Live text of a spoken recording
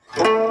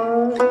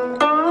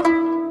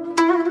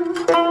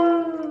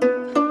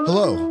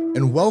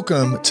and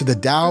welcome to the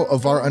Tao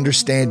of Our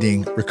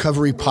Understanding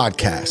Recovery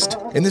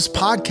Podcast. In this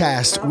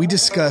podcast, we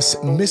discuss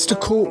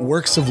mystical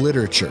works of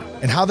literature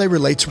and how they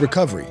relate to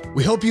recovery.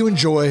 We hope you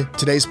enjoy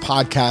today's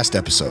podcast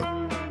episode.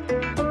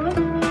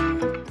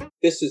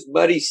 This is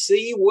Buddy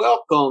C.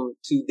 Welcome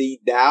to the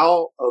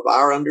Tao of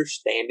Our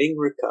Understanding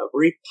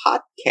Recovery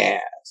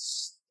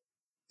Podcast.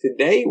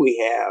 Today we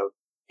have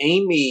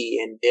Amy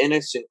and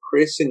Dennis and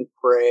Chris and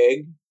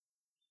Craig.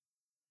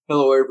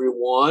 Hello,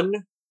 everyone.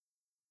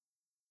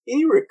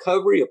 Any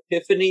recovery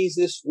epiphanies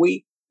this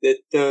week that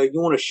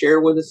you want to share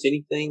with us?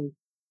 Anything?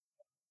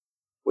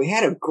 We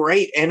had a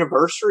great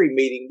anniversary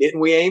meeting, didn't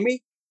we,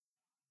 Amy?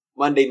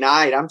 Monday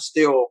night. I'm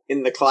still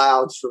in the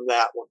clouds from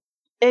that one.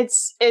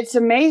 It's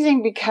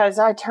amazing because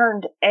I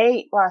turned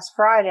 8 last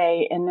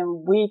Friday and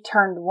then we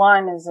turned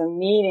 1 as a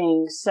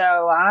meeting.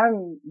 So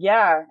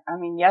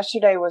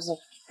yesterday was a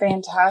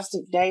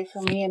fantastic day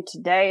for me, and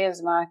today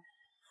is my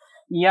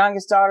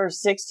youngest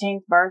daughter's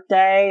 16th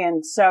birthday.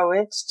 And so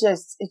it's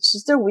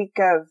just a week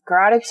of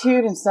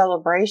gratitude and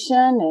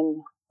celebration,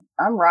 and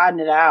I'm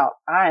riding it out.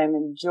 I am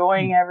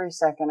enjoying every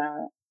second of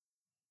it.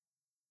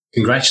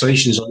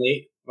 Congratulations on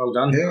it. Well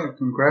done. Yeah,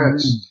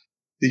 congrats.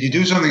 Did you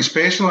do something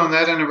special on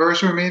that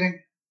anniversary meeting?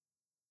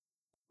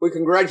 We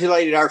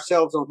congratulated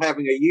ourselves on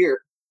having a year.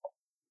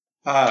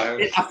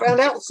 I found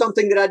out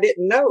something that I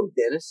didn't know,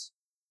 Dennis.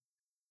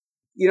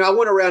 You know, I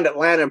went around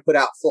Atlanta and put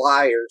out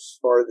flyers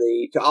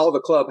to all the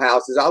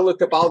clubhouses. I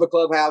looked up all the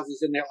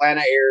clubhouses in the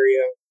Atlanta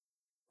area,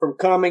 from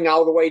Cumming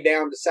all the way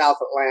down to South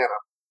Atlanta,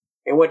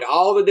 and went to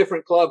all the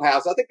different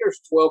clubhouses. I think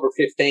there's 12 or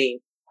 15,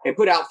 and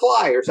put out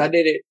flyers. I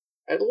did it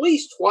at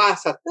least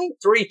twice, I think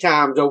 3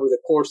 times over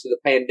the course of the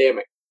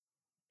pandemic.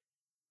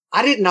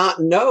 I did not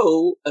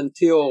know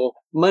until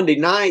Monday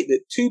night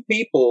that 2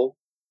 people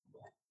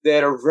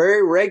that are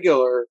very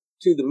regular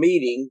to the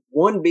meeting,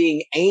 one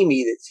being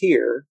Amy that's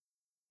here,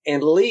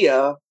 and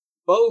Leah,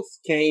 both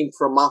came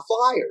from my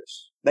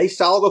flyers. They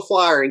saw the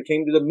flyer and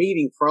came to the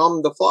meeting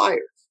from the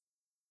flyers.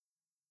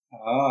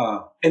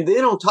 And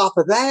then on top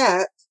of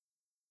that,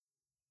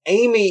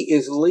 Amy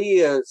is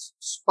Leah's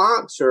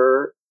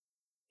sponsor,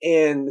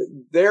 and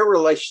their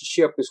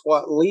relationship is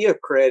what Leah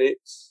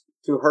credits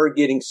to her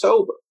getting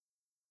sober.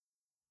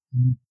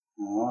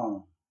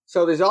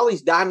 So there's all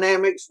these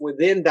dynamics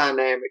within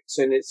dynamics,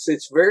 and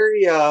it's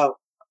very, 'cause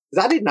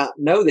I did not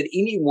know that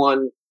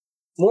anyone,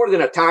 more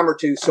than a time or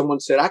two, someone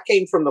said, I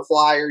came from the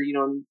flyer,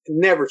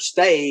 never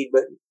stayed,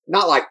 but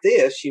not like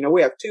this.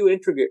 We have 2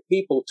 intricate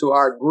people to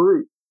our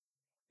group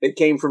that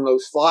came from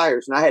those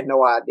flyers, and I had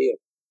no idea.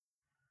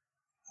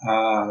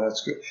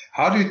 That's good.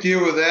 How do you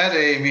deal with that,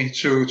 Amy,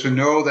 to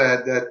know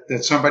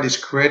that somebody's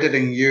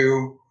crediting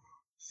you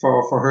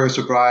for her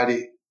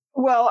sobriety?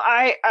 Well,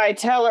 I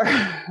tell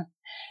her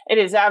it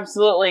is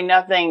absolutely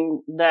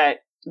nothing that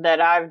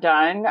I've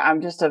done.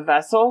 I'm just a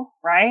vessel,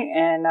 right?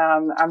 And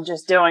I'm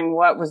just doing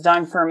what was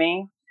done for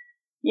me.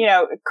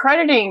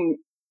 Crediting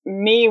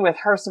me with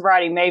her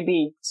sobriety may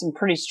be some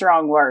pretty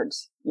strong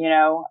words.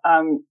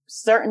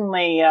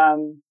 Certainly,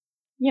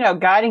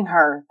 guiding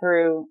her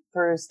through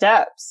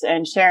steps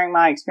and sharing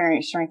my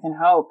experience, strength, and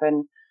hope,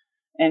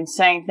 and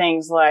saying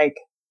things like,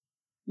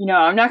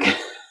 I'm not going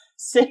to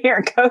sit here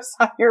and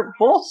co-sign your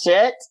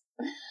bullshit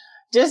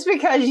just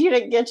because you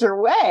didn't get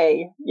your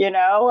way,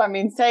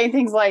 saying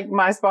things like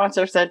my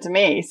sponsor said to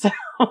me. So,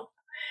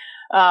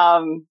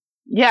 I'm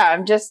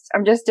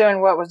just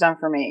doing what was done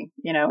for me,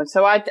 and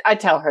so I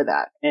tell her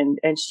that,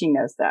 and she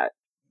knows that.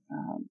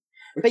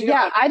 But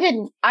I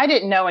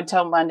didn't know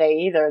until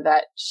Monday either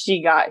that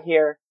she got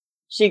here.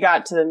 She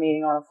got to the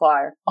meeting on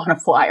a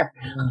flyer.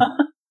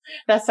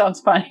 That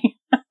sounds funny.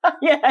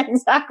 Yeah,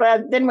 exactly.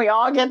 Didn't we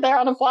all get there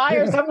on a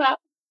flyer somehow?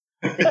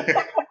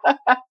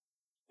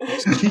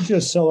 She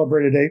just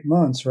celebrated 8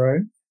 months,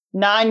 right?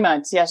 9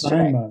 months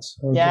yesterday. 9 months.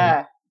 Okay.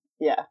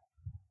 Yeah.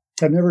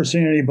 I've never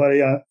seen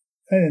anybody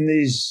in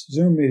these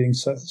Zoom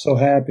meetings so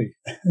happy.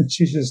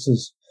 She just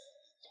is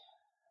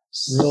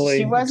really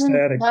She wasn't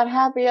ecstatic. that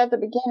happy at the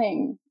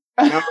beginning.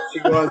 No,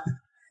 she was.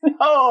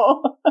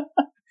 No.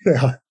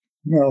 Yeah,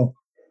 no.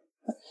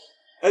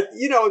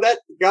 That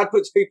God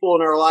puts people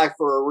in our life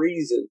for a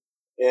reason.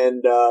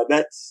 And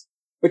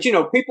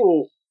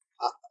people,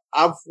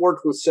 I've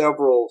worked with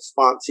several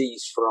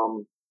sponsees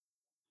from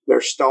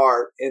their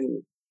start,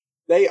 and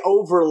they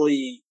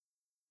overly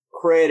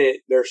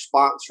credit their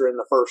sponsor in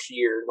the first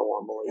year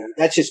normally.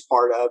 That's just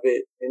part of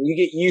it. And you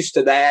get used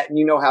to that, and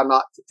you know how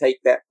not to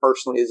take that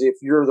personally, as if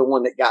you're the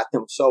one that got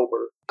them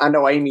sober. I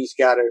know Amy's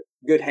got a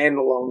good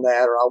handle on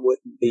that, or I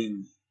wouldn't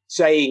be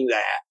saying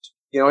that.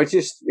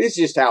 It's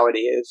just how it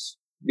is,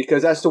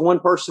 because that's the one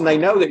person they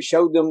know that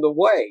showed them the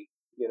way,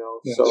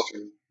 That's so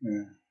true.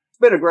 Yeah. It's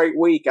been a great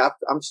week.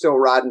 I'm still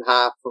riding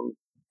high from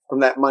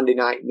that Monday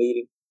night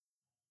meeting.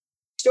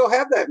 Still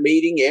have that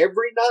meeting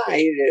every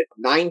night at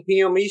 9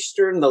 p.m.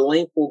 Eastern. The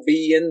link will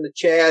be in the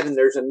chat, and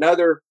there's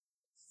another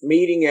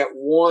meeting at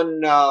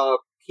 1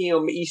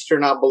 p.m.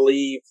 Eastern, I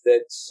believe.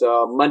 That's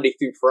Monday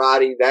through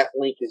Friday. That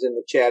link is in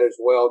the chat as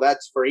well.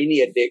 That's for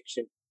any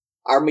addiction.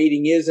 Our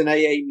meeting is an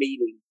AA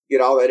meeting.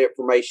 get all that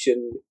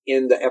information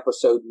in the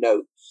episode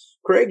notes.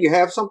 Craig, you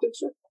have something,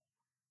 sir?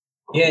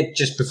 Yeah,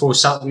 just before we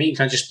start the meeting,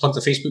 can I just plug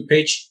the Facebook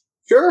page?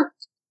 Sure.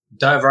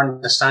 Dow of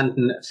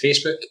Understanding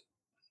Facebook.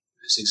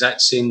 It's the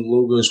exact same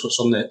logo as what's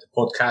on the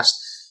podcast.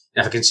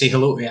 And if I can say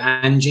hello to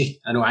Angie,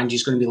 I know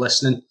Angie's going to be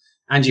listening.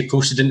 Angie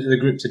posted into the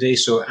group today,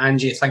 so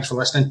Angie, thanks for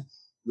listening.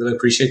 Really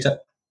appreciate it.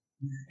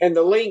 And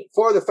the link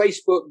for the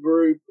Facebook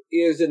group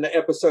is in the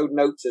episode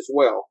notes as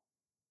well.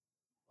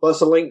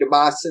 Plus a link to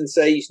buy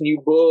Sensei's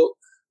new book.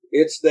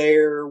 It's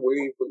there.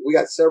 We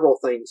got several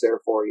things there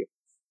for you.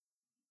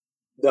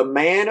 The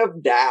Man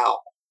of Tao.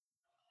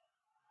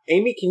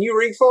 Amy, can you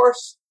read for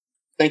us?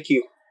 Thank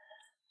you.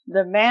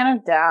 The Man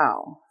of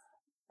Tao.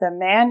 The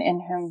man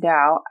in whom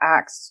Tao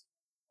acts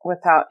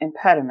without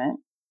impediment,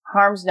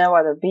 harms no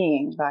other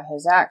being by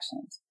his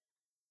actions.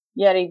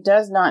 Yet he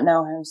does not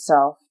know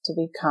himself to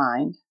be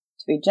kind,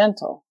 to be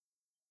gentle.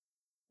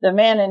 The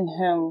man in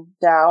whom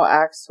Tao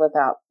acts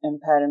without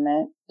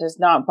impediment does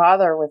not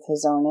bother with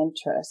his own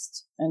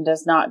interest and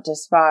does not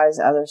despise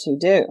others who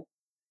do.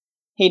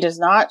 He does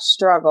not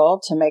struggle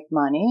to make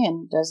money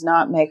and does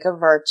not make a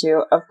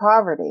virtue of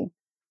poverty.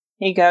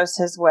 He goes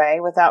his way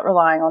without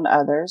relying on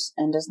others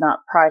and does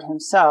not pride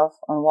himself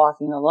on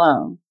walking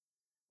alone.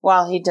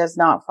 While he does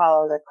not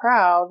follow the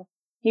crowd,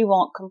 he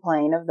won't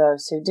complain of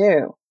those who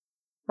do.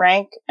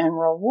 Rank and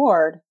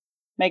reward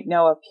make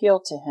no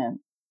appeal to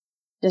him.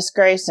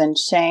 Disgrace and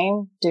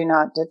shame do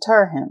not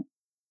deter him.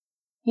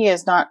 He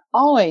is not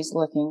always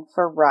looking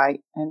for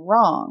right and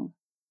wrong,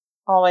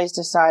 always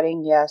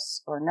deciding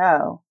yes or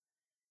no.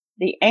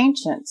 The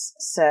ancients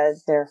said,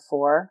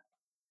 therefore,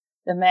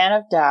 the man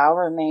of Tao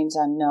remains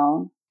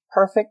unknown,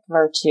 perfect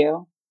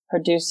virtue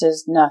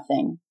produces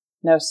nothing,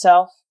 no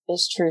self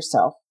is true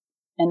self,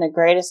 and the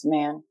greatest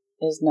man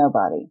is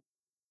nobody.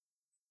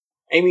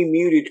 Amy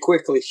muted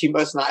quickly. She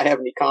must not have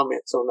any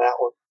comments on that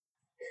one.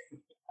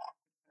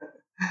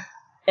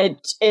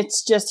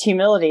 It's just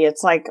humility.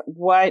 It's like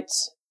what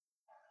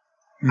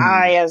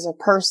I as a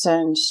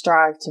person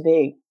strive to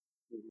be.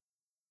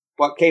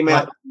 What came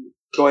out?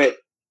 Go ahead.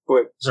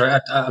 Sorry,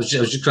 I was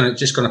just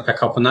going to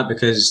pick up on that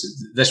because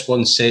this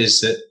one says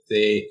that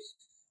the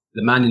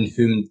man in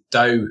whom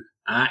Tao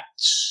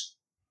acts,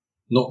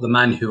 not the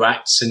man who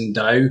acts in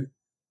Tao.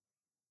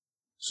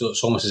 So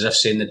it's almost as if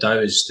saying the Tao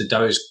is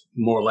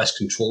more or less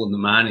controlling the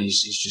man.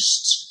 He's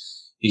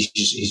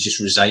just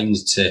resigned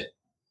to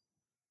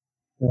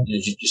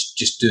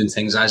just doing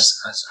things as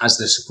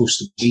they're supposed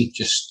to be.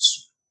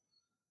 Just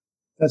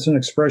that's an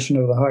expression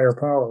of the higher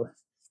power.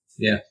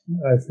 Yeah,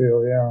 I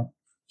feel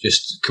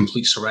just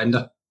complete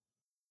surrender.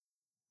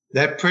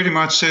 That pretty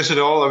much says it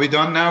all. Are we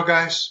done now,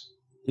 guys?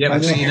 Yeah, I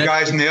think you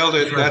guys nailed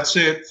it. That's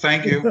it.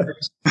 Thank you.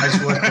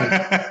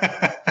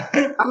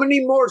 How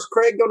many more is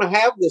Craig going to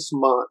have this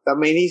month? I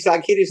mean, he's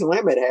like hit his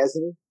limit,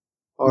 hasn't he?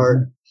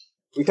 Or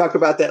we talked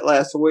about that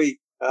last week.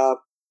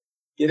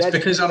 It's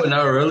because I'm an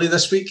hour early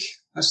this week.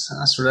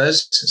 That's what it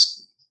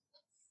is.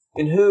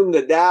 In whom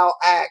the Tao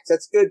acts.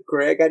 That's good,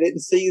 Craig. I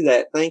didn't see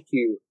that. Thank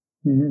you.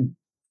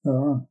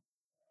 Mm-hmm.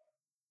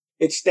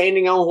 It's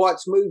standing on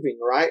what's moving,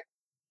 right?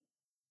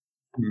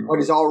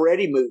 What is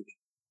already moving.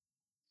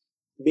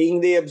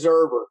 Being the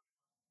observer.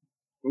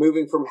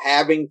 Moving from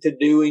having to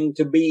doing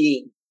to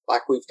being,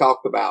 like we've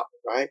talked about,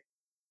 right?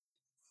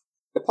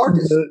 The part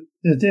is...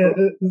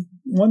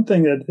 one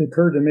thing that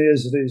occurred to me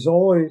is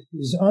that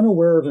he's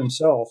unaware of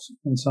himself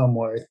in some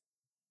way.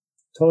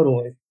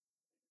 Totally.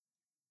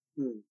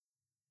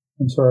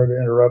 I'm sorry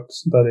to interrupt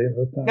somebody.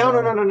 But,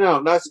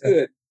 No. That's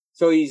good.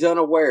 So he's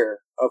unaware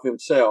of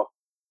himself.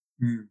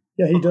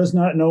 Yeah, he does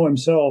not know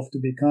himself to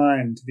be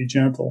kind, to be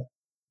gentle.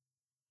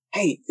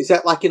 Hey, is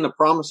that like in the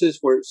promises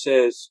where it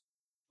says,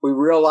 we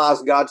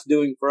realize God's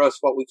doing for us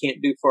what we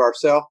can't do for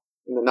ourselves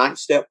in the 9th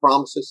step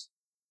promises?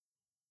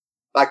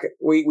 Like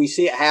we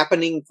see it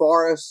happening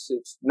for us.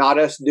 It's not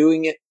us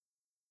doing it.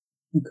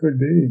 It could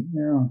be,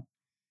 yeah.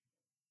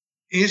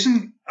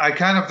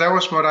 That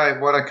was what I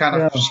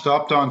kind of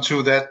stopped on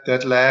to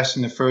that last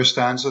in the first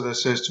answer that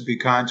says to be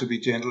kind, to be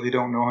gentle. He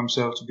don't know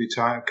himself to be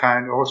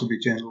kind or to be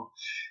gentle.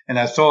 And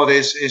I thought,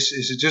 is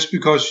it just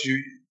because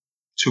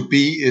to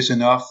be is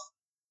enough,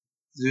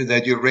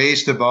 that you're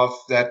raised above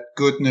that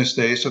goodness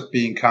there is of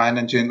being kind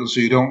and gentle,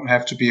 so you don't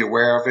have to be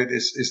aware of it?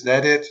 Is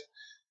that it?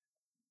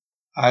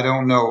 I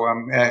don't know.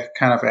 I'm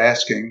kind of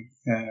asking.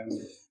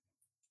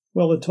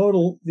 Well, the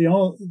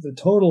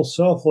total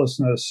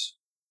selflessness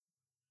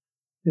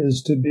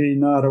is to be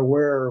not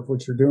aware of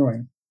what you're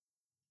doing.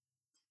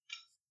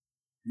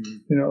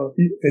 You know,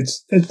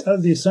 it's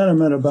the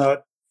sentiment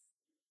about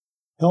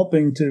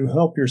helping to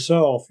help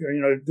yourself.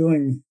 You know,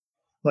 doing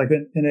like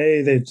in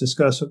AA, they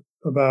discuss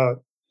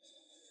about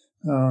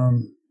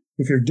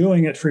if you're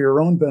doing it for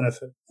your own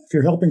benefit, if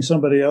you're helping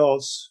somebody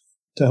else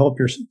to help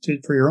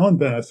for your own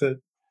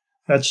benefit,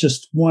 that's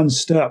just one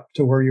step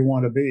to where you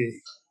want to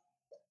be.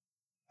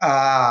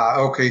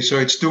 Okay. So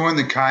it's doing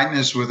the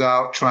kindness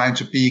without trying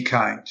to be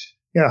kind.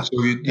 Yeah. So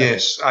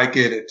yes, I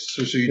get it.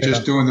 So you're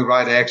just doing the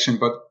right action,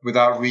 but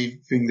without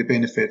reaping the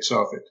benefits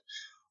of it,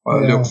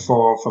 or look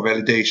for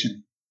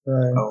validation.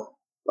 Right. Oh.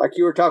 like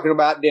you were talking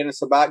about,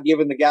 Dennis, about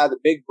giving the guy the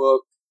big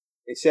book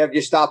instead of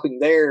just stopping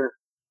there.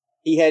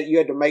 You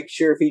had to make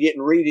sure if he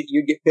didn't read it,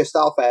 you'd get pissed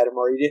off at him,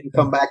 or he didn't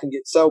come back and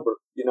get sober.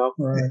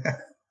 Right.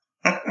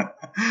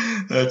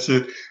 That's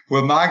it.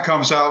 Well, mine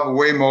comes out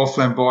way more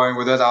flamboyant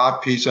with that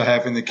art piece I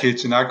have in the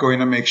kitchen. I go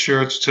in and make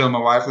sure to tell my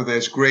wife that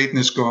there's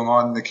greatness going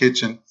on in the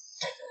kitchen.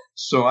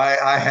 So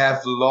I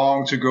have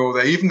long to go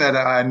there. Even that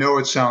I know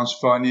it sounds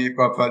funny,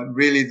 but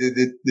really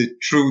the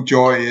true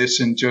joy is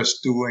in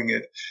just doing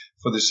it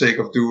for the sake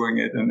of doing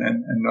it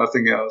and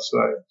nothing else.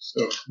 Right?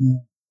 So,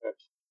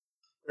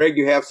 Greg,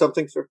 you have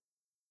something, sir?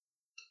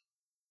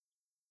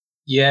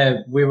 Yeah,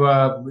 we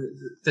were.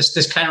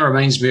 This kind of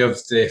reminds me of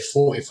the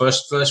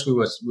 41st verse. We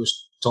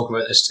was talking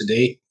about this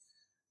today.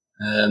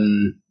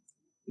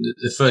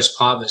 The first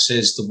part that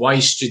says, "The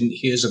wise student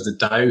hears of the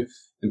Tao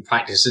and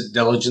practices it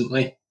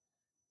diligently.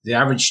 The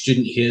average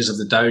student hears of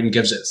the Tao and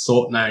gives it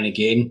thought now and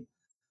again.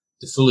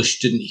 The foolish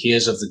student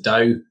hears of the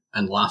Tao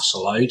and laughs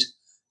aloud."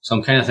 So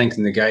I'm kind of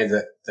thinking the guy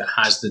that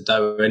has the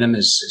Tao in him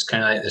is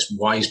kind of like this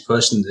wise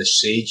person, this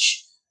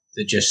sage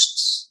that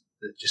just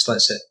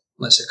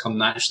lets it come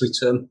naturally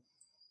to him.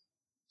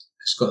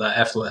 It's got that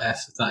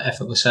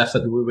effortless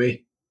effort the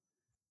way.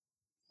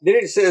 Then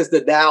it says the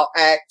Tao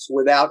acts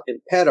without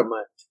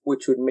impediment,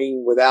 which would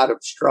mean without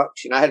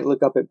obstruction. I had to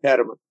look up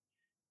impediment.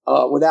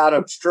 Without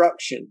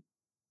obstruction.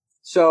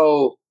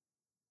 So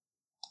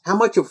how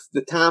much of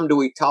the time do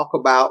we talk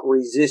about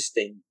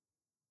resisting?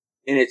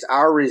 And it's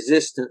our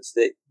resistance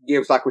that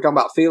gives, like we're talking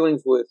about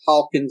feelings with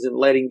Hawkins and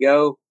letting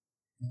go,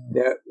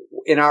 that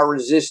in our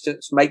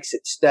resistance makes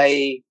it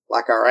stay,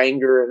 like our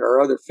anger and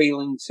our other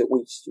feelings that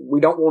we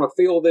don't want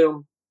to feel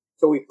them.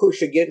 So we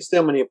push against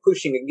them, and in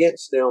pushing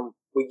against them,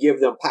 we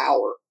give them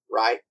power,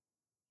 right?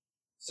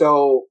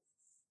 So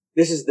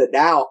this is the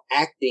Tao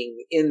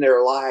acting in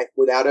their life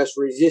without us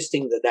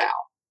resisting the Tao,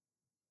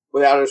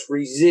 without us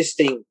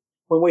resisting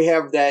when we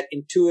have that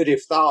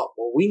intuitive thought,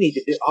 well, we need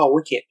to do,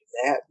 we can't do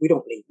that. We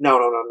don't need, no.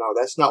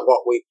 That's not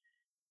what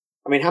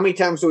how many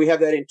times do we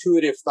have that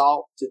intuitive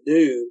thought to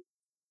do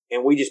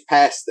and we just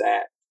pass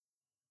that?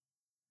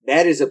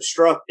 That is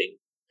obstructing.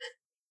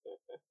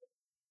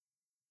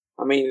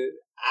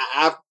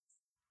 I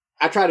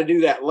try to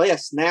do that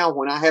less now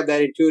when I have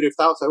that intuitive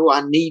thought. So,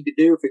 I need to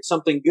do, if it's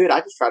something good, I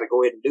just try to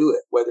go ahead and do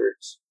it, whether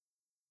it's,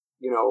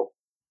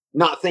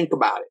 not think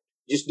about it,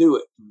 just do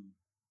it.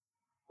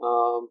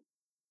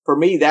 For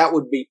me, that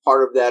would be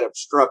part of that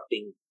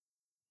obstructing,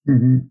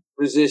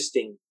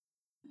 resisting.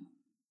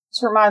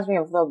 This reminds me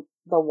of the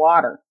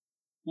water.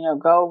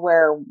 Go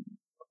where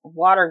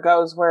water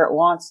goes where it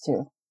wants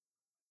to.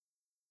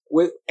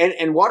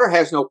 And water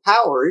has no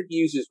power. It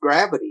uses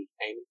gravity,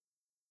 Amy.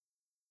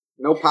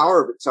 No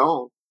power of its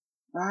own.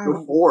 Right.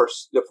 The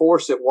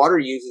force that water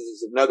uses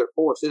is another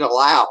force. It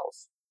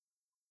allows.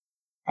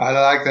 I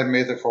like that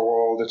metaphor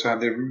all the time.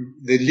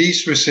 The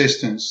least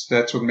resistance,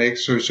 that's what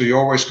makes, so you're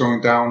always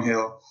going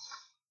downhill,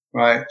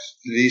 right?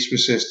 Least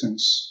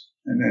resistance,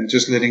 and then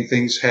just letting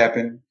things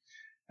happen.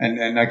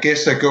 And I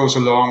guess that goes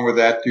along with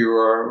that.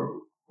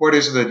 What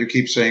is it that you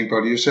keep saying,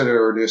 buddy? You said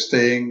earlier,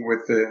 staying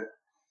with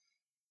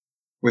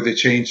the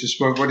changes.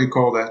 What do you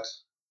call that?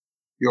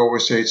 You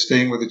always say it's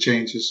staying with the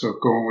changes, or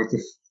going with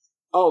the...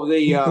 go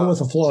with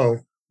the flow.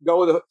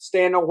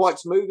 Stand on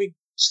what's moving.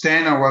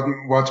 Stand on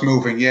what's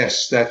moving.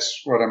 Yes,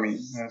 that's what I mean.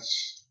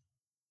 That's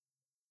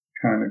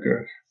kind of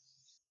good.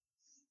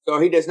 So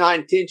he does not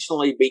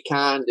intentionally be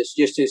kind. It's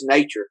just his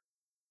nature.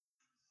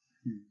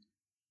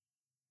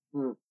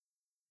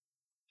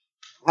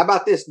 How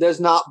about this? Does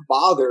not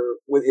bother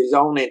with his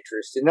own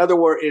interest. In other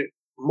words,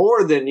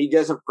 more than he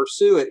doesn't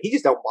pursue it, he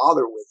just don't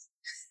bother with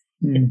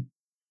it.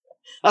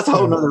 That's a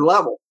whole nother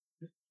level.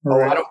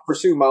 Right. I don't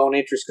pursue my own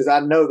interest because I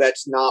know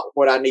that's not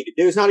what I need to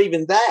do. It's not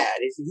even that.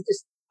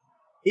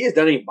 He just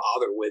doesn't even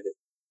bother with it.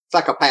 It's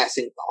like a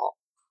passing thought.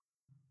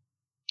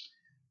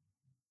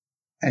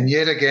 And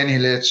yet again, he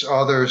lets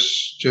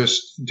others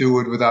just do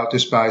it without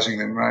despising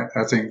them, right?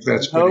 I think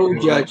that's pretty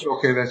good. Judge.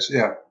 Okay,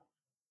 yeah.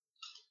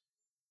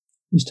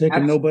 He's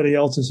taking nobody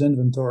else's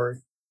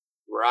inventory.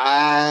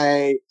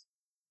 Right.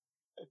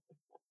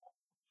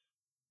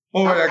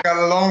 Oh, I got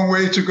a long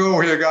way to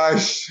go here,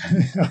 guys.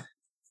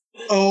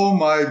 Oh,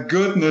 my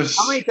goodness.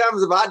 How many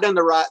times have I done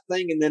the right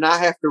thing and then I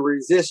have to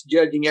resist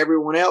judging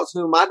everyone else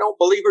whom I don't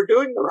believe are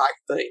doing the right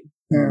thing?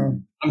 Yeah.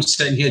 I'm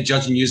sitting here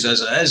judging you as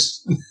it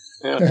is.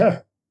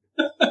 Yeah.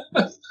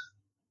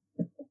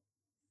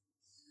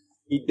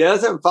 He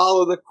doesn't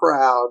follow the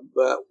crowd,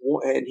 but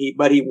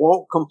he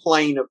won't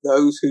complain of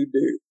those who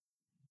do.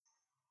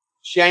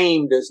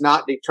 Shame does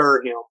not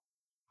deter him.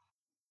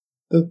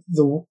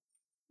 The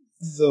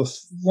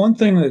one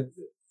thing that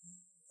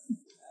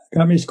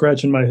got me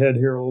scratching my head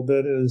here a little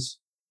bit is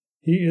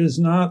he is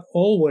not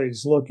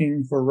always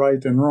looking for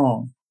right and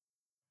wrong.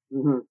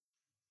 Mm-hmm.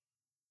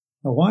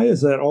 Now, why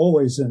is that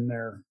always in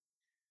there?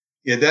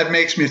 Yeah, that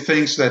makes me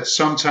think that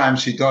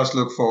sometimes he does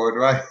look for it,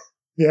 right?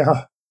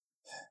 Yeah.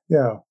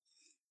 Yeah.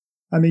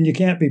 I mean, you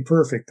can't be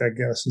perfect, I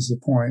guess, is the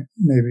point,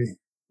 maybe.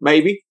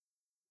 Maybe.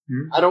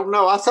 Mm-hmm. I don't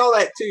know. I saw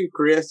that too,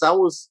 Chris. I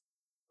was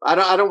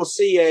I don't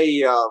see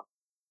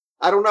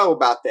I don't know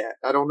about that.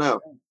 I don't know.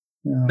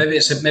 Yeah. Maybe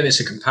it's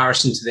a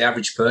comparison to the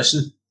average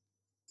person.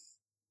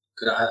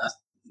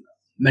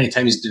 Many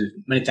times do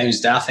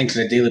I think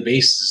on a daily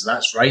basis,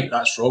 that's right,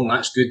 that's wrong,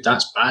 that's good,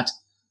 that's bad.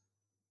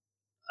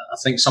 I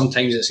think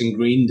sometimes it's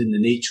ingrained in the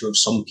nature of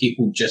some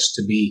people just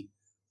to be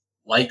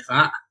like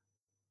that.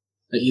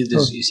 That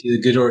it's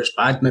either good or it's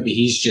bad. Maybe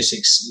he just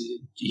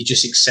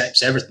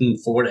accepts everything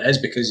for what it is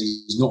because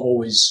he's not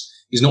always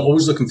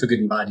looking for good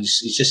and bad.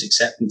 He's just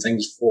accepting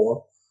things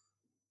for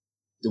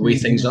the way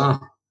things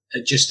are.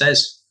 It just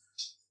is.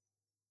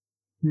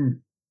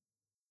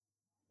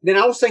 Then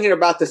I was thinking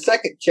about the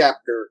second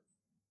chapter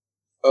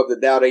of the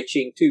Tao Te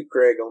Ching too,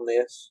 Craig, on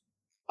this.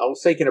 I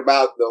was thinking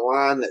about the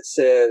line that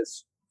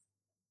says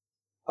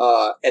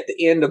at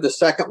the end of the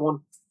second one,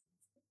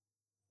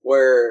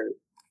 where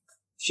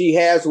she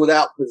has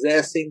without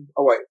possessing.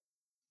 Oh, wait.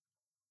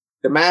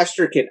 The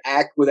master can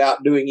act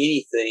without doing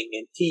anything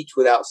and teach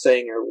without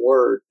saying a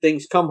word.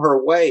 Things come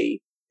her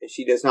way and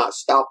she does not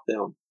stop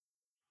them.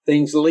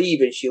 Things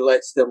leave and she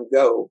lets them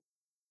go.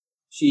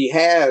 She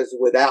has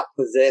without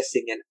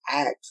possessing and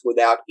acts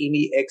without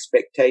any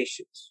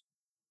expectations.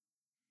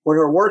 When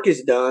her work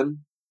is done,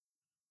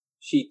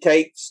 she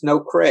takes no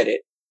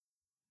credit.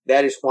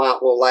 That is why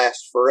it will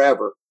last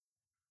forever.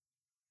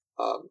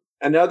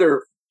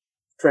 Another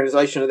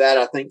translation of that,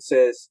 I think,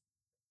 says,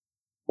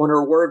 when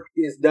her work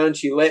is done,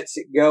 she lets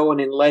it go, and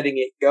in letting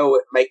it go,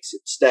 it makes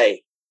it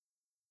stay.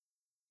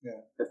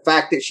 Yeah. The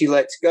fact that she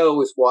lets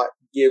go is what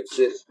gives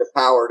it the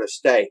power to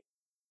stay.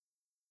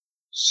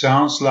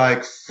 Sounds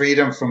like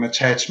freedom from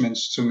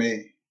attachments to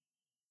me.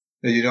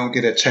 That you don't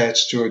get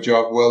attached to a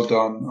job well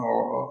done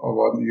or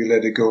what, you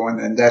let it go,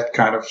 and that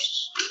kind of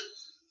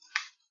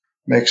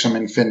makes some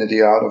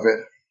infinity out of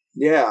it.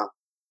 Yeah.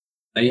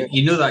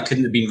 You know that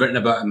couldn't have been written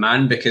about a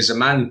man, because a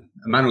man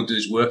will do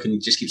his work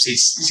and just keep saying,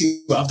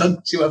 see what I've done,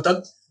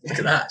 look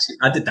at that,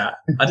 I did that.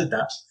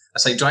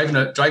 It's like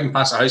driving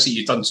past a house that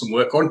you've done some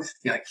work on.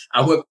 You're like,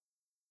 I worked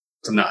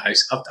on that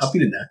house, I've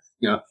been in there.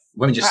 You know,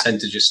 women just tend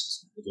to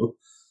just go.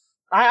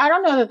 I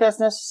don't know that that's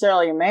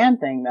necessarily a man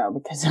thing though,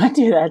 because I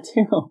do that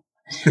too.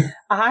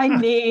 I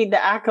need the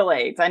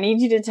accolades. I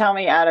need you to tell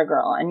me, atta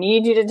girl. I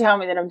need you to tell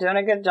me that I'm doing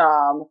a good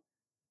job.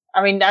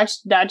 I mean,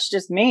 that's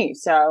just me.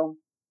 So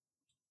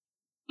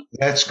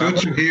that's good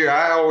to hear.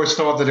 I always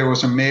thought that it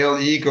was a male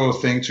ego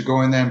thing to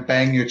go in there and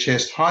bang your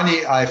chest.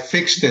 Honey, I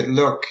fixed it.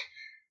 Look,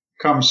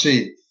 come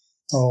see.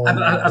 Oh,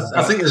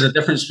 I think there's a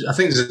difference. I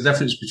think there's a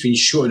difference between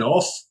showing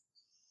off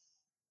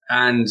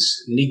and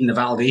needing the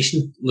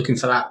validation, looking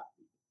for that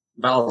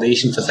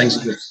validation for things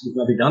that you've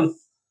maybe done.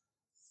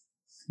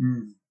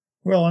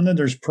 Well, and then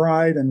there's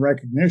pride and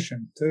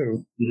recognition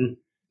too. Mm-hmm.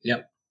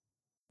 Yep.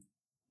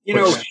 You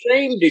know,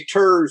 shame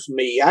deters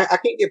me. I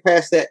can't get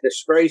past that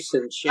disgrace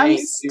and shame. I'm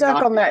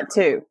stuck on that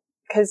too,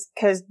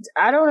 because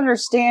I don't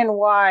understand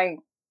why.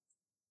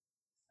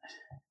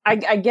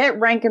 I get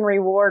rank and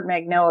reward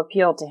make no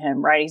appeal to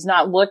him, right? He's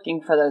not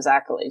looking for those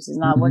accolades. He's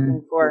not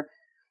looking for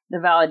the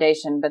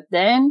validation. But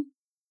then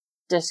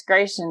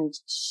disgrace and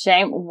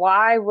shame.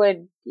 Why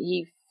would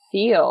he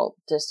feel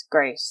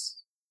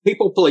disgrace?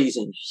 People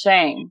pleasing.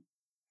 Shame.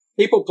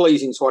 People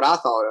pleasing is what I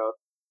thought of.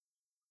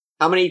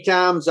 How many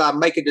times I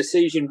make a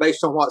decision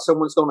based on what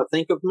someone's going to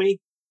think of me?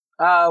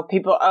 Oh,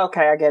 people.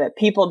 Okay, I get it.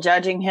 People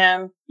judging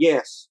him.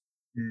 Yes.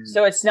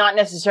 So it's not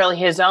necessarily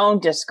his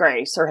own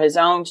disgrace or his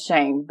own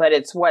shame, but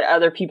it's what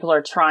other people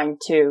are trying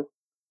to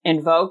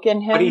invoke in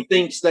him. What he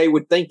thinks they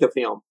would think of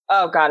him.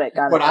 Oh, got it.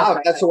 But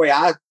that's the way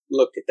I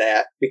looked at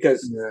that,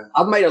 because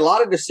I've made a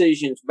lot of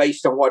decisions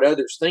based on what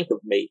others think of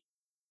me.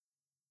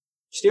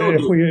 Still,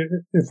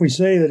 if we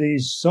say that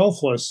he's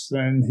selfless,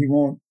 then he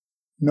won't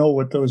know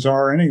what those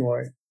are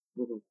anyway.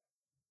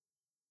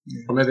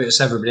 Or maybe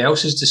it's everybody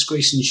else's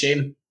disgrace and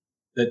shame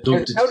that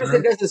don't deter. Notice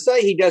it doesn't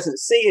say he doesn't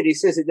see it. He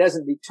says it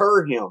doesn't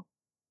deter him.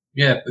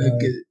 Yeah,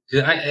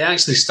 it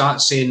actually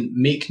starts saying,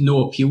 make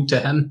no appeal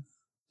to him.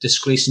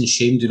 Disgrace and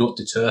shame do not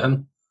deter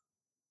him.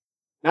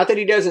 Not that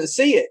he doesn't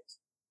see it.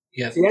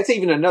 Yeah. See, that's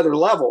even another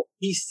level.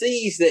 He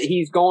sees that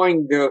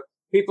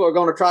people are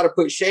going to try to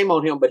put shame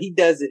on him, but he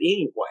does it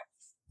anyway.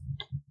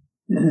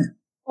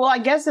 Well, I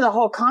guess in the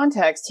whole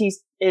context, he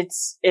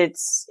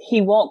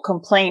won't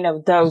complain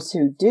of those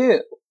who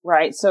do,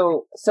 right?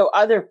 So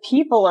other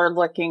people are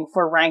looking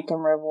for rank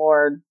and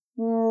reward.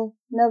 No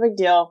big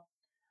deal.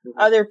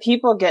 Other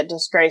people get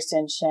disgraced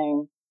and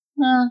shame.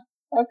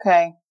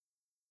 Okay.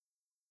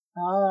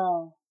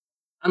 Oh.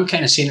 I'm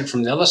kind of seeing it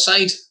from the other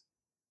side,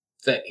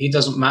 that it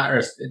doesn't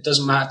matter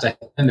to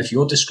him if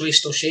you're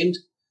disgraced or shamed.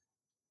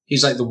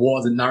 He's like the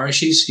water that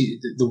nourishes.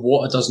 The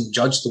water doesn't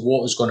judge. The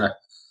water's gonna,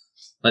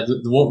 like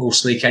the water will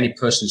slake any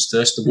person's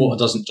thirst. The water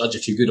doesn't judge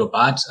if you're good or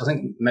bad. I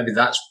think maybe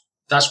that's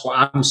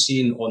what I'm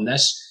seeing on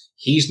this.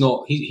 He's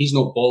not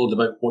bothered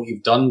about what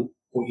you've done,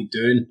 what you're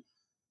doing.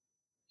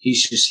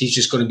 He's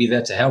just going to be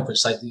there to help.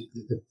 It's like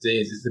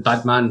the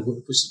bad man.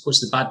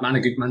 What's the bad man? A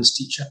good man's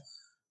teacher.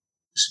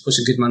 What's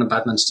a good man? A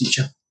bad man's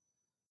teacher.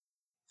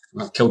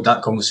 I've killed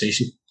that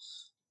conversation.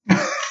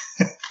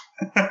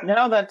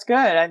 No, that's good.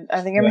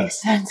 I think it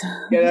makes sense.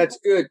 Yeah, that's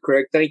good,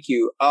 Craig. Thank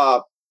you.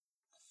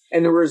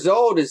 And the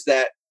result is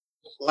that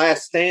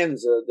last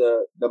stanza,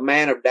 the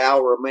man of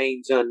Tao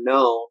remains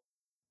unknown.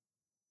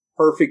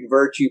 Perfect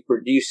virtue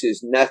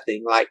produces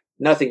nothing, like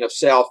nothing of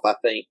self, I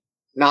think.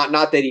 Not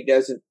that he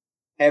doesn't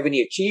have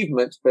any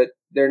achievements, but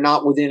they're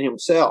not within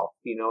himself.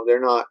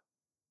 They're not.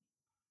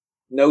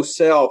 No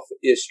self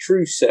is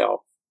true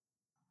self.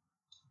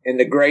 And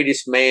the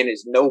greatest man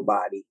is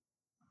nobody.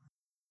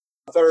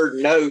 Third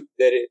note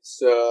that it's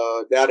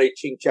Tao Te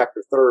Ching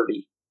chapter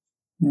 30.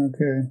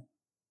 Okay.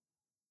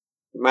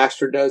 The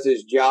master does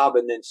his job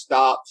and then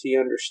stops. He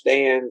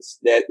understands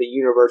that the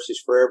universe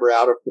is forever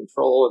out of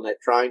control and that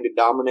trying to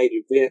dominate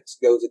events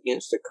goes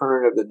against the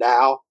current of the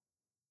Tao.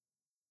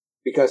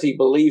 Because he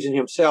believes in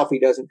himself, he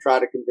doesn't try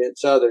to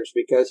convince others.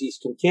 Because he's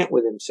content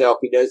with himself,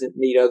 he doesn't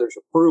need others'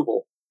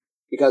 approval.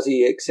 Because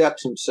he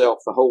accepts himself,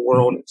 the whole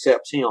world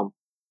accepts him.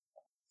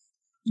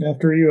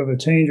 After you have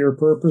attained your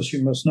purpose,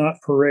 you must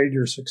not parade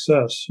your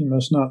success. You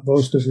must not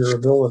boast of your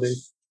ability.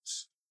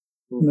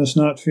 You must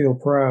not feel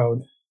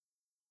proud.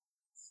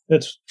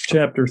 That's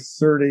chapter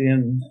 30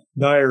 in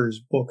Dyer's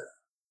book.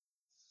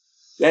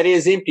 That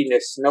is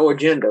emptiness, no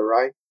agenda,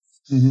 right?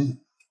 Mm-hmm.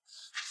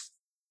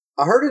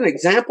 I heard an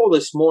example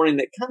this morning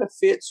that kind of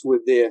fits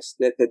with this,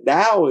 that the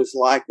Tao is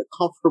like a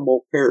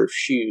comfortable pair of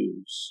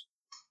shoes.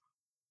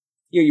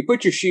 You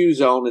put your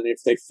shoes on, and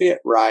if they fit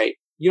right,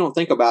 you don't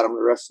think about them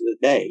the rest of the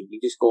day. You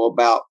just go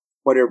about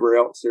whatever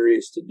else there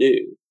is to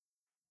do.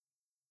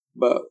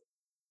 But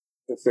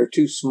if they're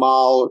too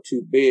small or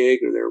too big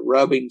or they're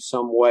rubbing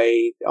some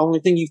way, the only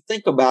thing you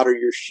think about are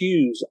your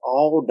shoes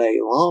all day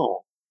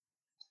long.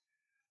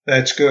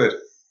 That's good.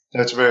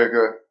 That's very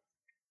good.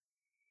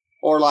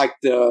 Or like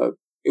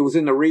it was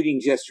in the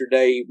readings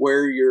yesterday,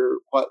 wear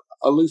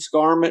a loose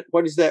garment.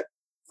 What is that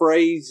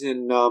phrase?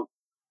 And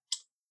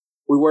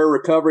we wear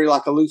recovery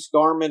like a loose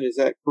garment. Is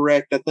that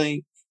correct? I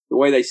think the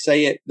way they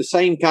say it, the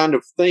same kind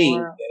of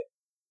thing.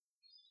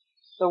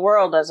 The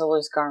world as a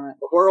loose garment.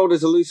 The world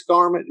is a loose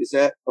garment. Is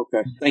that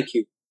okay? Thank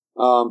you.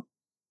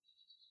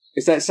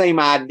 It's that same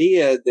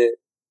idea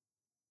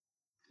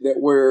that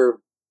we're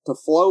to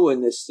flow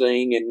in this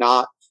thing and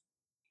not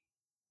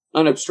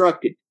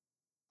unobstructed.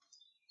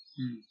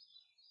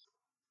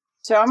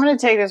 So I'm going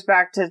to take this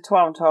back to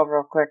 12 and 12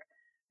 real quick.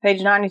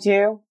 Page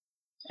 92.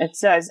 It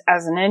says,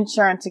 as an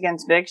insurance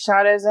against big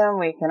shotism,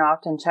 we can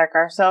often check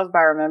ourselves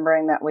by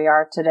remembering that we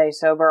are today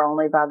sober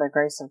only by the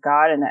grace of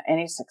God, and that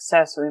any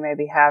success we may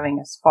be having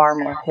is far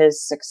more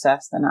His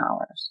success than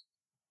ours.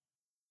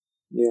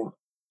 Yeah.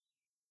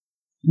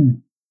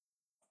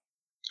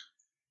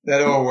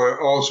 That all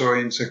also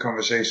ends the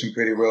conversation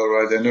pretty well,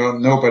 right there.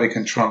 Nobody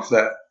can trump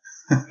that.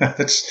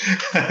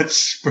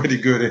 That's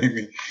pretty good,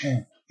 Amy.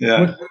 Yeah.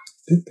 What,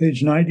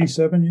 page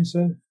 97, you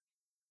said?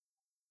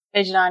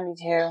 Page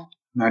 92.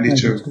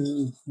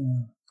 92. Yeah.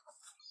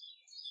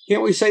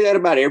 Can't we say that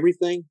about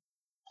everything?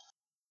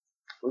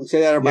 We can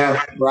say that about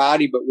our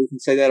sobriety, but we can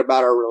say that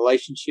about our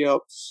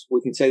relationships.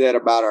 We can say that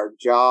about our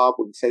job.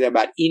 We can say that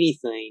about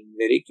anything,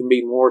 that it can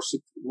be more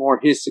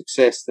His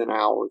success than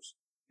ours.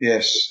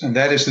 Yes, and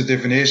that is the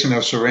definition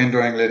of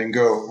surrendering, letting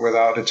go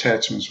without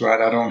attachments,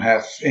 right? I don't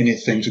have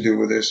anything to do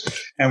with this.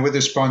 And with the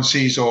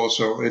sponsees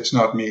also, it's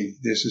not me.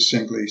 This is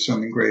simply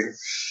something greater.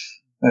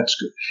 That's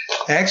good.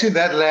 Actually,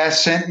 that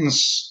last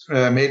sentence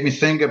made me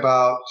think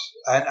about,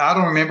 and I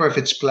don't remember if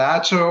it's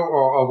Plato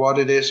or what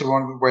it is, the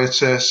one where it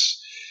says,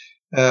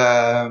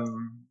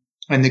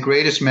 and the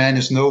greatest man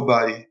is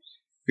nobody.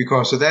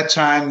 Because at that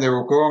time, they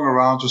were going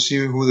around to see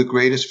who the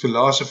greatest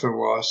philosopher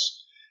was.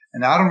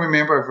 And I don't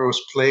remember if it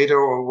was Plato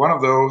or one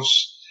of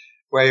those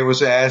where he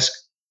was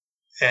asked,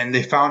 and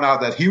they found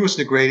out that he was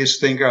the greatest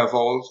thinker of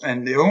all.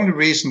 And the only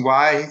reason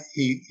why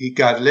he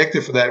got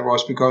elected for that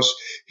was because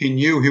he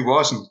knew he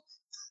wasn't.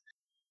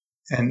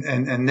 And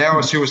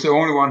he was the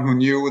only one who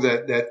knew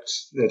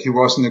that he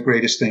wasn't the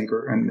greatest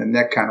thinker, and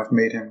that kind of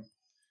made him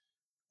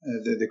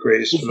the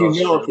greatest philosopher.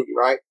 Humility,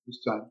 right? This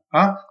time,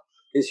 huh?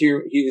 His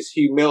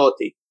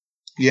humility.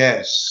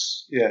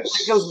 Yes.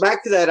 It goes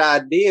back to that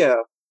idea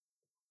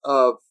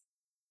of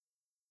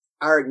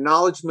our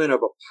acknowledgement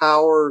of a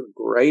power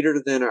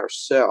greater than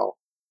ourselves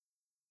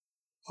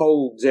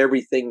holds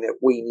everything that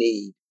we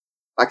need.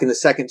 Like in the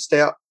second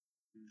step,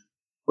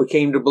 we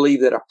came to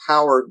believe that a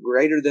power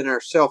greater than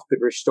ourselves could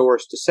restore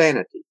us to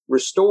sanity,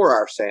 restore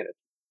our sanity.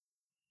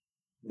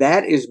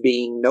 That is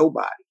being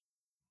nobody.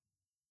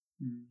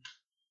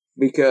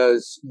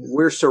 Because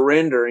we're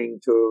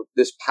surrendering to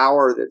this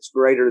power that's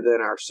greater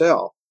than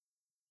ourselves.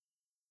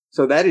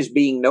 So that is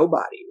being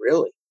nobody,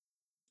 really.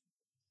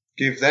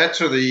 Give that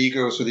to the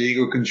ego so the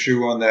ego can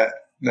chew on that.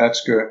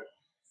 That's good.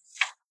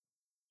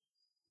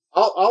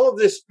 All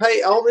this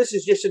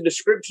is just a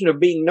description of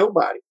being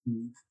nobody.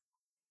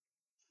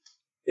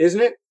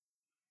 Isn't it?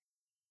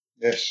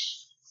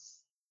 Yes.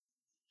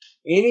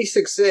 Any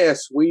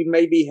success we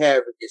may be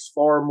having is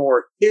far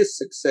more His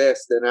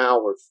success than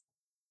ours.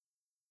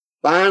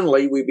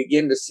 Finally, we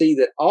begin to see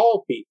that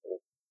all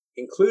people,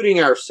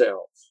 including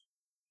ourselves,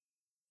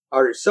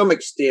 are to some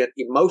extent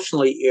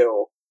emotionally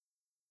ill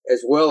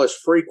as well as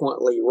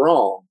frequently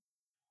wrong.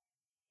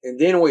 And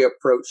then we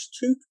approach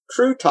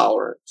true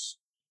tolerance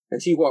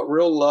and see what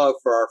real love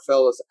for our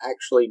fellows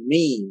actually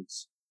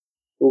means.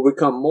 Will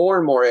become more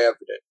and more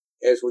evident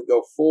as we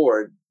go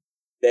forward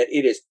that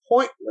it is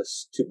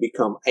pointless to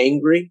become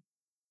angry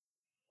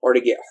or to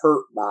get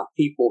hurt by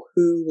people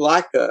who,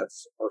 like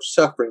us, are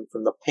suffering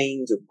from the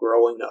pains of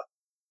growing up.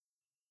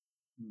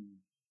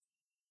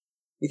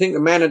 You think the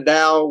man of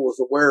Tao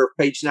was aware of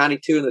page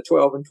 92 in the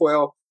 12 and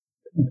 12?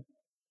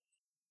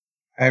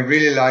 I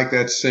really like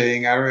that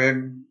saying.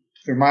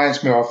 It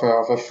reminds me of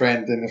a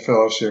friend in the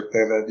fellowship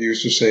that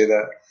used to say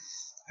that.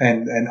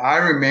 And I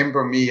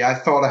remember I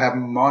thought I had a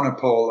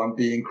monopole on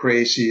being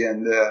crazy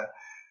and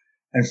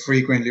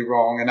frequently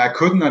wrong. And I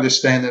couldn't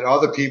understand that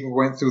other people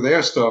went through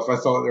their stuff. I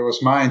thought it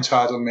was my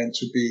entitlement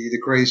to be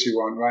the crazy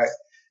one, right?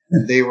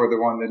 And they were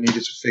the one that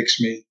needed to fix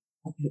me.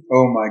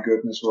 Oh my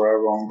goodness, were I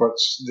wrong. But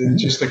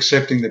just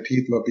accepting that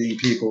people are being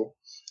people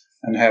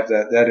and have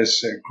that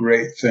is a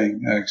great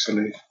thing,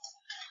 actually.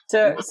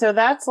 So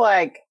that's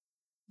like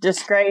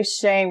disgrace,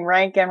 shame,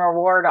 rank, and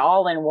reward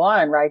all in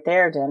one right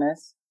there,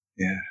 Dennis.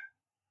 Yeah.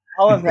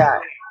 All of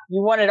that.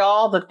 You wanted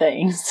all the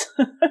things.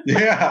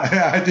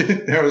 Yeah, I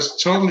did. There was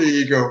totally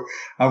ego.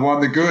 I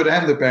want the good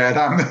and the bad.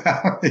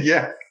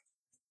 Yeah.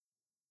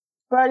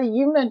 Buddy,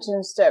 you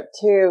mentioned step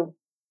 2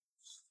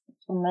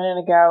 a minute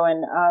ago,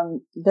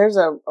 and there's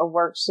a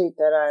worksheet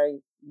that I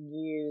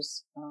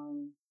use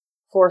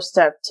for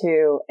step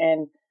 2,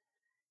 and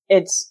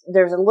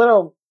there's a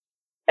little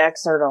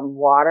excerpt on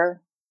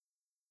water.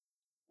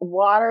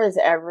 Water is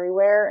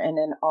everywhere and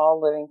in all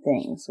living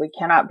things. We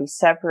cannot be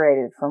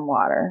separated from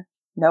water.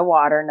 No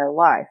water, no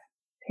life.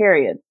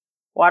 Period.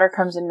 Water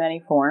comes in many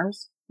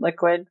forms: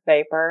 liquid,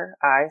 vapor,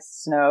 ice,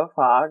 snow,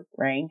 fog,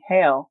 rain,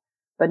 hail.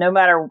 But no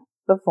matter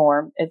the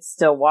form, it's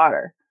still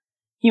water.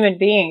 Human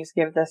beings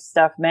give this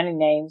stuff many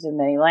names in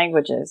many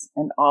languages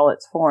in all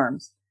its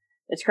forms.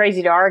 It's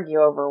crazy to argue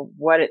over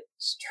what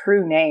its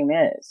true name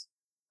is.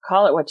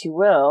 Call it what you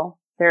will,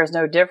 there is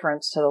no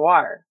difference to the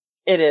water.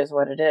 It is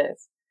what it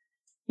is.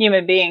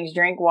 Human beings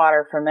drink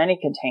water from many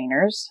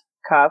containers: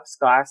 cups,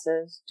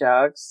 glasses,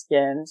 jugs,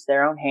 skins,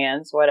 their own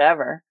hands,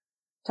 whatever.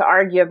 To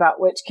argue about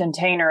which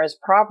container is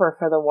proper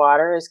for the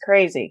water is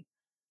crazy.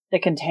 The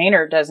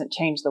container doesn't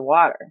change the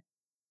water.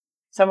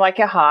 Some like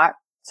it hot,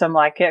 some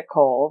like it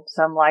cold,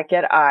 some like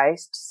it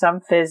iced, some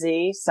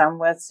fizzy, some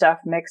with stuff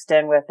mixed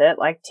in with it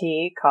like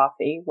tea,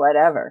 coffee,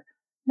 whatever.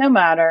 No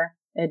matter,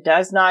 it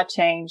does not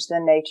change the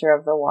nature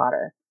of the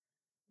water.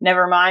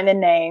 Never mind the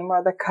name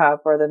or the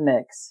cup or the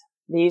mix.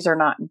 These are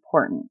not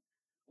important.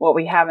 What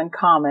we have in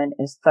common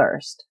is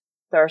thirst.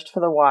 Thirst for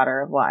the water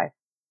of life.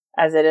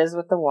 As it is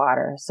with the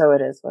water, so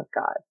it is with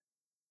God.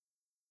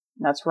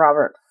 And that's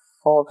Robert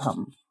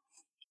Fulghum.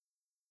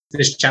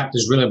 This chapter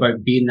is really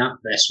about being that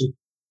vessel.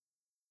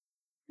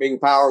 Being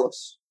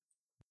powerless.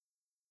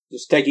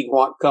 Just taking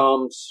what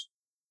comes,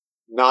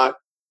 not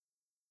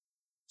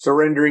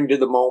surrendering to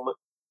the moment.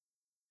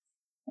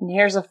 And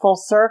here's a full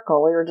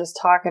circle. We were just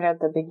talking at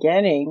the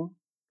beginning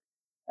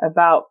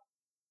about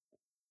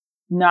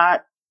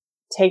not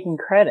taking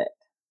credit.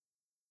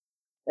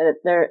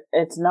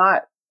 It's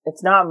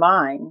not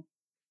mine.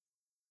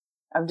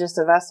 I'm just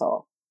a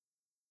vessel.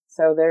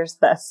 So there's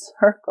that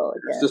circle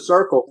again. It's the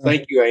circle.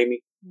 Thank you,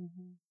 Amy.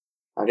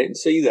 Mm-hmm. I didn't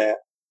see that.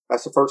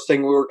 That's the first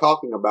thing we were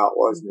talking about,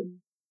 wasn't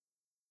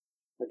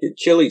it? I get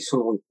chillies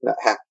when that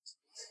happens.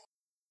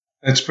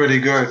 That's pretty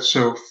good.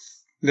 So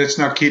let's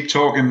not keep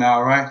talking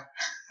now, right?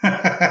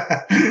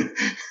 I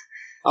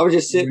was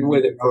just sitting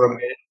with it for a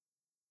minute.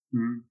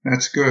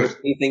 That's good. If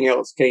anything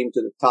else came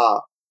to the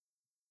top.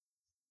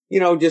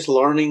 Just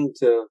learning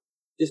to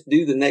just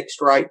do the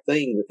next right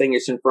thing, the thing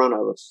that's in front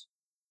of us.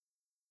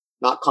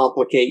 Not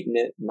complicating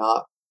it,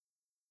 not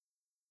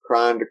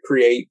trying to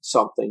create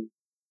something.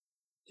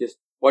 Just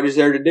what is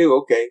there to do?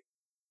 Okay,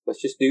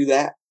 let's just do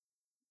that.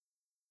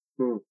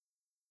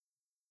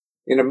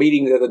 In a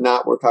meeting the other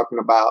night, we're talking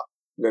about,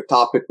 the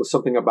topic was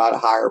something about a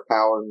higher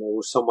power, and there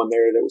was someone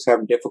there that was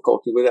having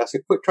difficulty with it. I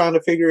said, quit trying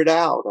to figure it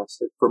out. I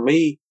said, for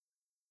me,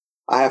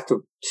 I have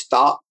to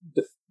stop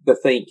the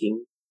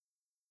thinking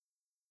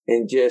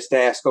and just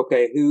ask,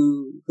 okay,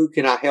 who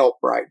can I help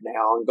right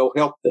now, and go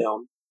help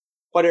them,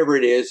 whatever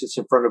it is that's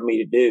in front of me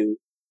to do.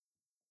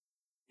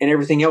 And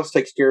everything else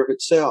takes care of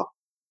itself.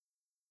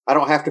 I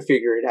don't have to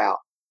figure it out.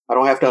 I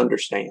don't have to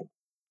understand.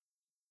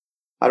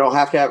 I don't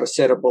have to have a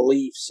set of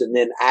beliefs and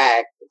then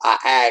act. I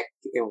act,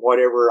 and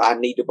whatever I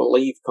need to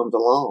believe comes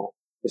along.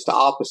 It's the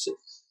opposite.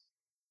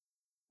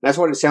 That's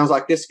what it sounds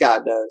like this guy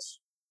does,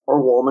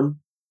 or woman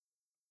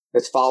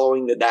that's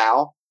following the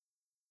Tao.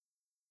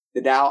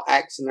 The Tao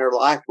acts in their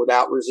life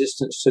without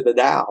resistance to the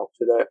Tao,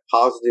 to the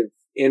positive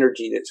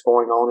energy that's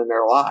going on in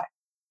their life.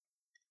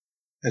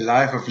 A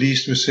life of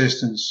least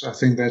resistance. I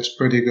think that's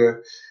pretty good.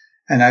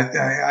 And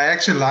I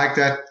actually like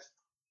that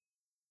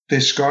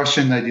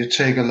discussion that you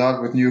take a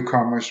lot with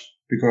newcomers,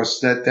 because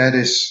that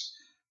is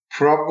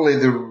probably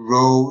the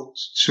road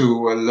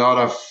to a lot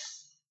of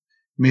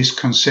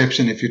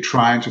misconception if you're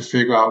trying to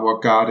figure out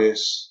what God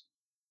is.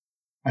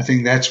 I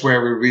think that's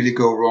where we really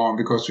go wrong,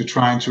 because we're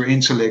trying to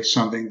intellect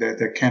something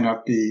that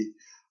cannot be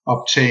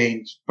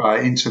obtained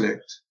by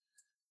intellect.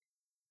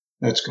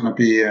 That's going to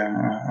be a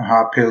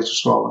hard pill to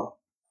swallow.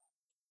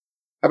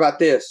 How about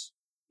this?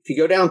 If you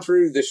go down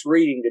through this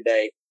reading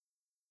today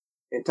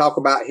and talk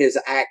about his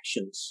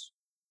actions,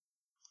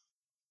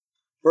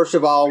 first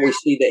of all, we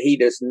see that he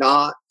does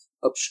not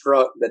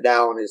obstruct the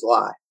Tao in his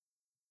life.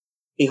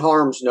 He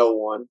harms no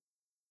one.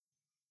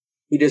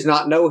 He does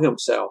not know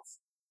himself.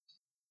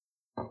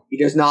 He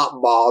does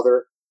not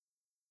bother.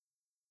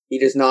 He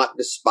does not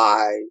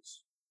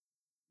despise.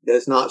 He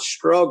does not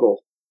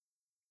struggle.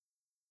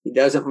 He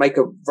doesn't make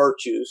of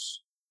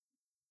virtues.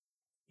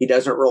 He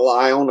doesn't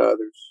rely on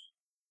others.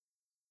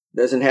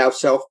 Doesn't have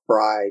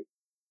self-pride.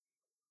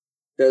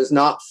 Does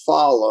not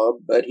follow,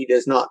 but he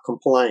does not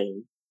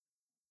complain.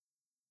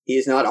 He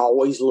is not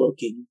always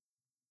looking.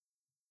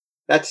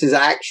 That's his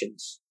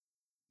actions.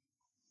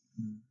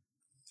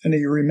 And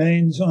he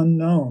remains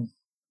unknown.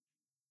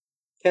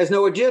 Has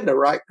no agenda,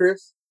 right,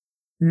 Chris?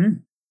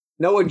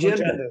 No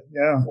agenda.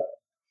 Yeah.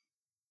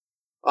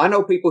 I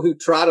know people who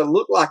try to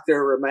look like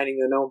they're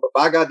remaining unknown, but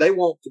by God, they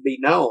want to be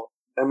known.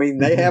 I mean,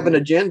 they have an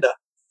agenda.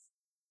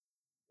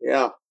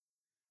 Yeah.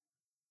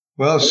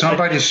 Well,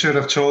 somebody should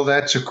have told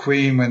that to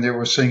Queen when they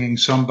were singing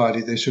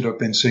Somebody. They should have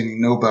been singing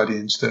Nobody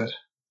instead.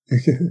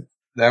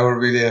 That would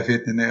really have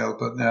hit the nail,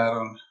 but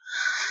no,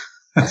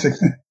 I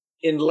don't.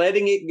 In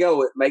letting it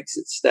go, it makes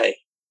it stay.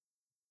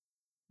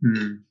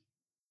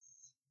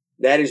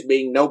 That is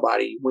being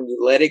nobody. When you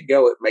let it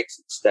go, it makes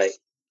it stay.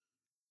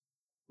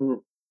 Good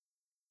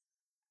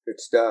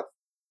stuff.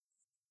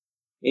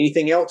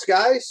 Anything else,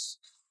 guys?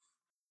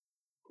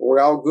 We're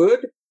all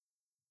good?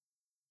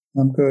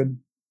 I'm good.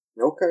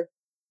 Okay.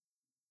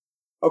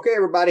 Okay,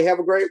 everybody, have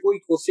a great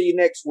week. We'll see you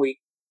next week.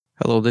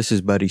 Hello, this is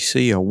Buddy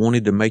C. I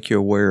wanted to make you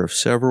aware of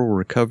several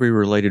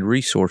recovery-related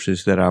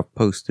resources that I've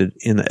posted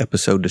in the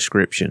episode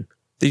description.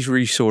 These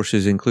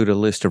resources include a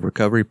list of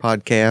recovery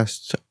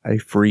podcasts, a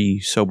free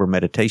sober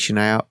meditation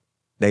app,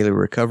 daily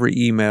recovery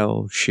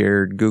email,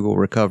 shared Google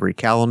recovery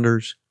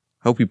calendars.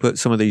 Hope you put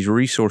some of these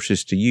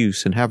resources to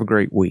use and have a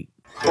great week.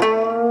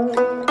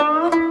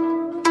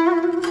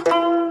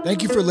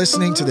 Thank you for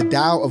listening to the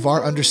Tao of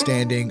Our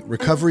Understanding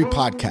Recovery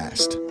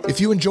Podcast. If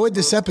you enjoyed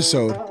this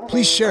episode,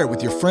 please share it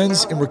with your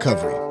friends in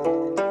recovery.